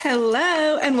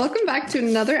Hello, and welcome back to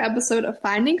another episode of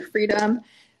Finding Freedom.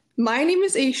 My name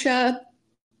is Aisha.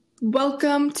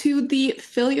 Welcome to the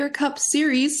Fill Your Cup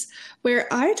series, where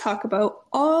I talk about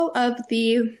all of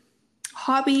the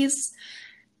hobbies,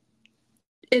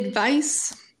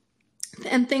 advice,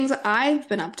 and things that I've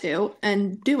been up to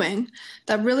and doing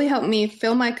that really help me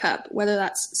fill my cup, whether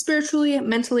that's spiritually,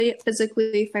 mentally,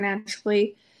 physically,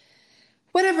 financially,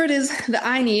 whatever it is that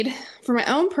I need for my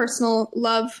own personal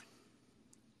love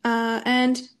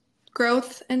and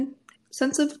growth and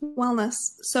sense of wellness.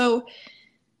 So,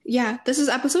 yeah, this is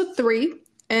episode 3,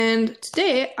 and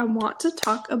today I want to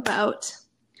talk about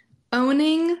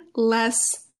owning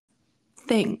less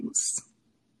things.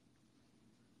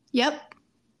 Yep,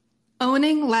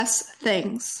 owning less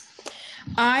things.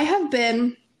 I have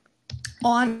been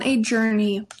on a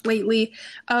journey lately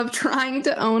of trying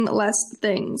to own less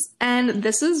things, and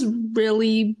this is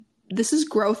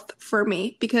growth for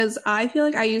me because I feel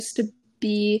like I used to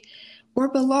be or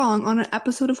belong on an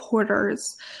episode of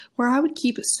Hoarders where I would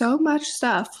keep so much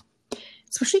stuff,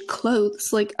 especially clothes,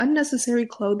 like unnecessary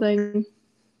clothing.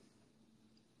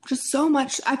 Just so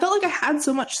much. I felt like I had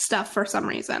so much stuff for some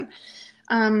reason.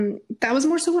 That was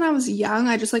more so when I was young.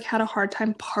 I just had a hard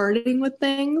time parting with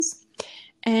things.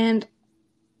 And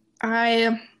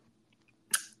I,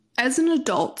 as an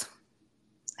adult,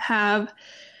 have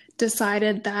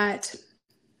decided that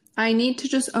I need to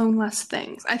just own less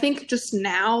things. I think just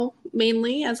now,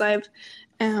 mainly, as I've,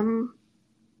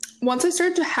 once I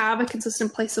started to have a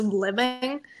consistent place of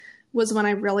living was when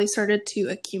I really started to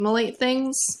accumulate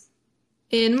things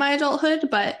in my adulthood.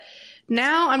 But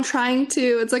now I'm trying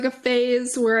to, it's like a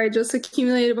phase where I just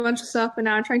accumulated a bunch of stuff and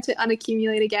now I'm trying to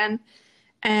unaccumulate again.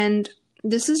 And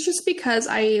this is just because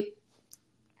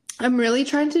I'm really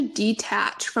trying to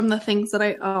detach from the things that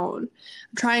I own.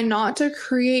 I'm trying not to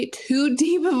create too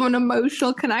deep of an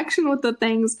emotional connection with the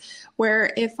things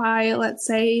where if I, let's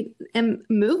say, am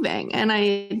moving and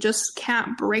I just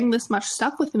can't bring this much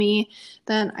stuff with me,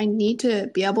 then I need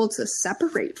to be able to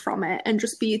separate from it and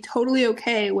just be totally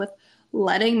okay with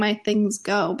letting my things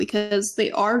go because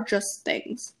they are just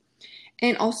things.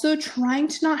 And also trying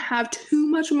to not have too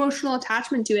much emotional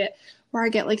attachment to it where I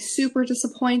get super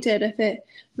disappointed if it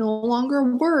no longer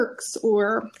works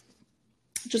or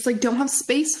just don't have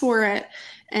space for it.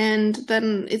 And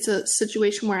then it's a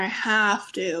situation where I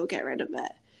have to get rid of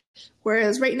it.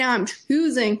 Whereas right now I'm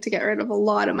choosing to get rid of a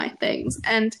lot of my things.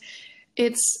 And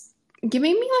it's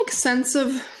giving me a sense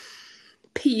of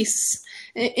peace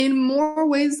in more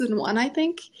ways than one, I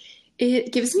think.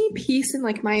 It gives me peace in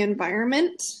my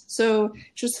environment. So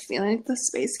just feeling like the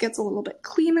space gets a little bit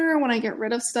cleaner when I get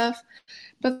rid of stuff.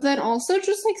 But then also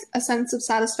just a sense of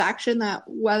satisfaction that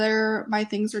whether my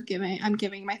things I'm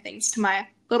giving my things to my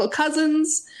little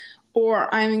cousins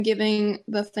or I'm giving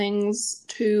the things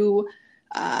to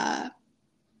the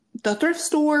thrift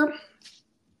store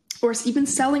or even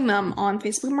selling them on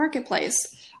Facebook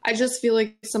Marketplace. I just feel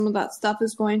like some of that stuff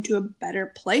is going to a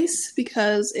better place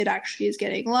because it actually is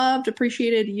getting loved,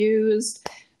 appreciated, used.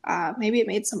 Maybe it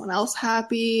made someone else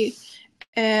happy.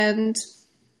 And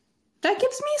that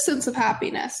gives me a sense of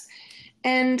happiness.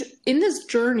 And in this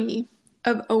journey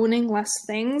of owning less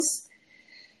things,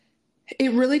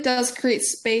 it really does create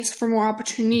space for more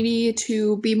opportunity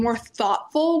to be more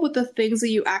thoughtful with the things that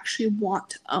you actually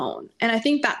want to own. And I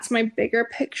think that's my bigger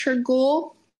picture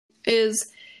goal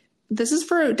is this is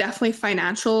for definitely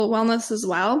financial wellness as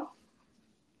well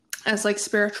as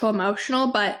spiritual, emotional,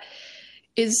 but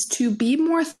is to be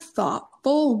more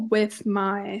thoughtful with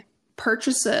my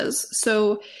purchases.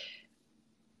 So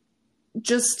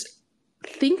just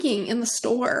thinking in the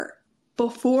store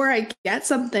before I get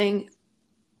something,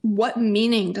 what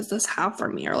meaning does this have for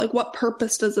me? Or what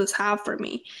purpose does this have for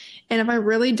me? And if I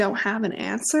really don't have an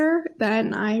answer,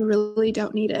 then I really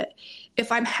don't need it.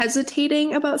 If I'm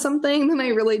hesitating about something, then I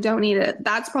really don't need it.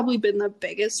 That's probably been the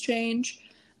biggest change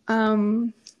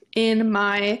in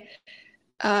my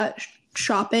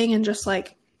shopping and just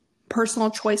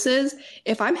personal choices.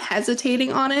 If I'm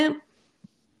hesitating on it,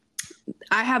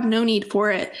 I have no need for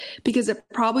it because it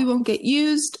probably won't get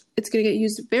used. It's going to get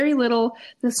used very little.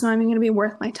 It's not even going to be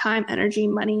worth my time, energy,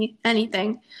 money,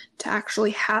 anything to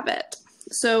actually have it.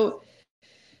 So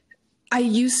I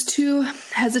used to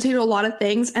hesitate a lot of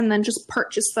things and then just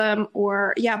purchase them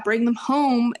or, bring them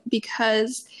home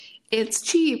because it's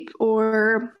cheap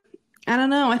or I don't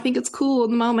know, I think it's cool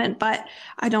in the moment, but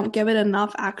I don't give it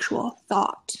enough actual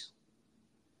thought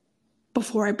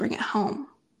before I bring it home.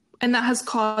 And that has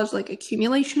caused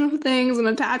accumulation of things and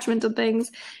attachment to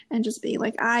things and just being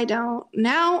I don't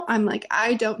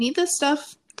need this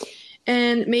stuff.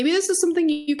 And maybe this is something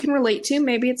you can relate to.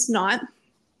 Maybe it's not.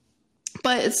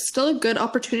 But it's still a good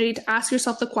opportunity to ask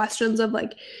yourself the questions of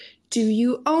like, do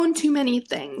you own too many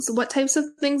things? What types of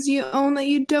things do you own that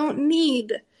you don't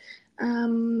need?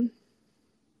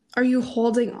 Are you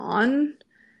holding on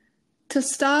to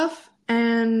stuff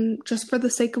and just for the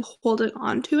sake of holding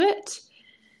on to it?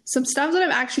 Some stuff that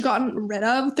I've actually gotten rid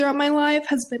of throughout my life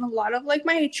has been a lot of like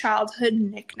my childhood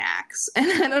knickknacks.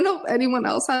 And I don't know if anyone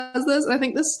else has this. I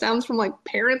think this stems from like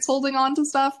parents holding on to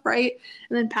stuff, right?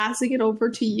 And then passing it over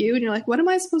to you. And you're like, what am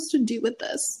I supposed to do with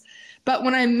this? But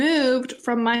when I moved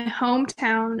from my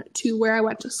hometown to where I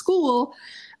went to school,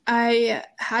 I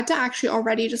had to actually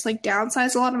already just like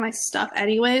downsize a lot of my stuff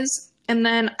anyways. And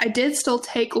then I did still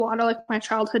take a lot of like my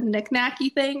childhood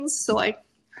knick-knacky things. So like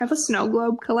I have a snow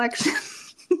globe collection.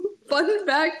 Fun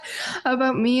fact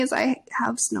about me is I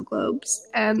have snow globes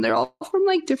and they're all from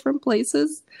like different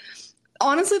places.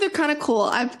 Honestly, they're kind of cool.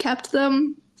 I've kept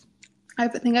them. I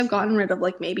think I've gotten rid of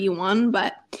like maybe one,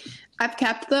 but I've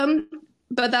kept them.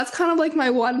 But that's kind of like my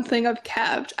one thing I've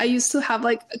kept. I used to have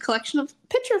like a collection of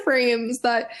picture frames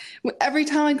that every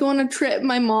time I'd go on a trip,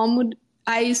 my mom would,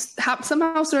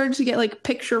 somehow started to get like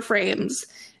picture frames.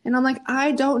 And I'm like,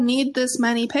 I don't need this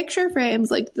many picture frames.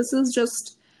 Like this is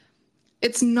just,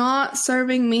 it's not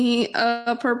serving me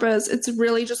a purpose. It's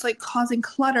really just like causing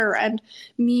clutter and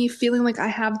me feeling like I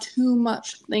have too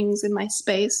much things in my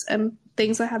space and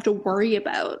things I have to worry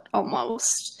about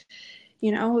almost,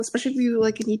 you know, especially if you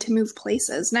like need to move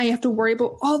places. Now you have to worry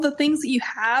about all the things that you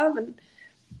have. And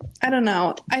I don't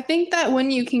know. I think that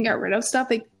when you can get rid of stuff,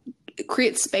 it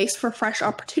creates space for fresh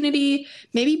opportunity,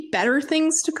 maybe better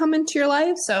things to come into your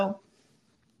life. So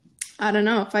I don't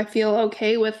know if I feel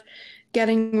okay with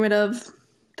getting rid of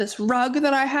this rug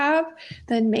that I have,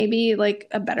 then maybe like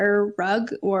a better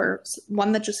rug or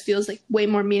one that just feels like way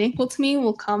more meaningful to me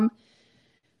will come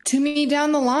to me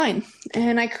down the line,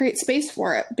 and I create space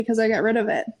for it because I get rid of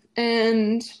it.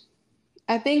 And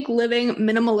I think living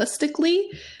minimalistically,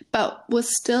 but with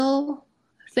still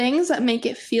things that make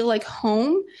it feel like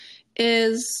home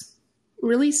is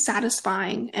really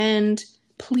satisfying and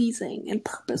pleasing and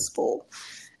purposeful.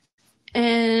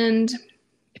 And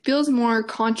it feels more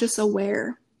conscious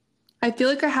aware. I feel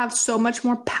like I have so much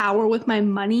more power with my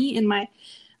money and my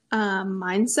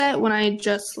mindset when I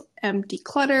just am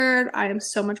decluttered. I am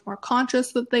so much more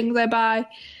conscious of the things I buy.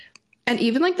 And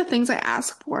even like the things I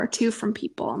ask for too from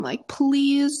people. I'm like,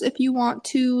 please, if you want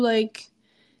to, like,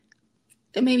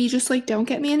 maybe just like don't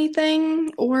get me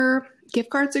anything, or gift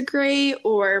cards are great,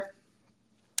 or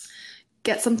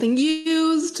get something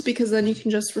used because then you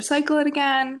can just recycle it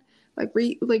again, like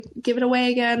give it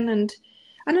away again. And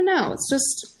I don't know,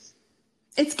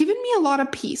 it's given me a lot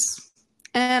of peace.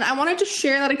 And I wanted to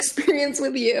share that experience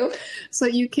with you so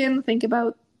you can think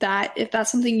about that if that's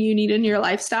something you need in your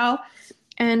lifestyle.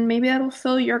 And maybe that'll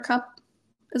fill your cup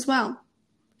as well.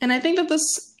 And I think that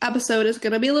this episode is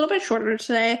going to be a little bit shorter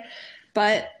today,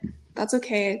 but that's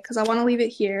okay because I want to leave it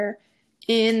here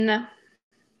in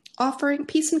offering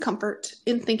peace and comfort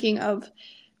in thinking of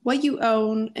what you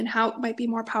own and how it might be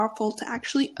more powerful to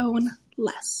actually own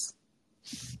less.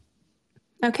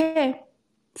 Okay.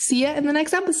 See ya in the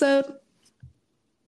next episode.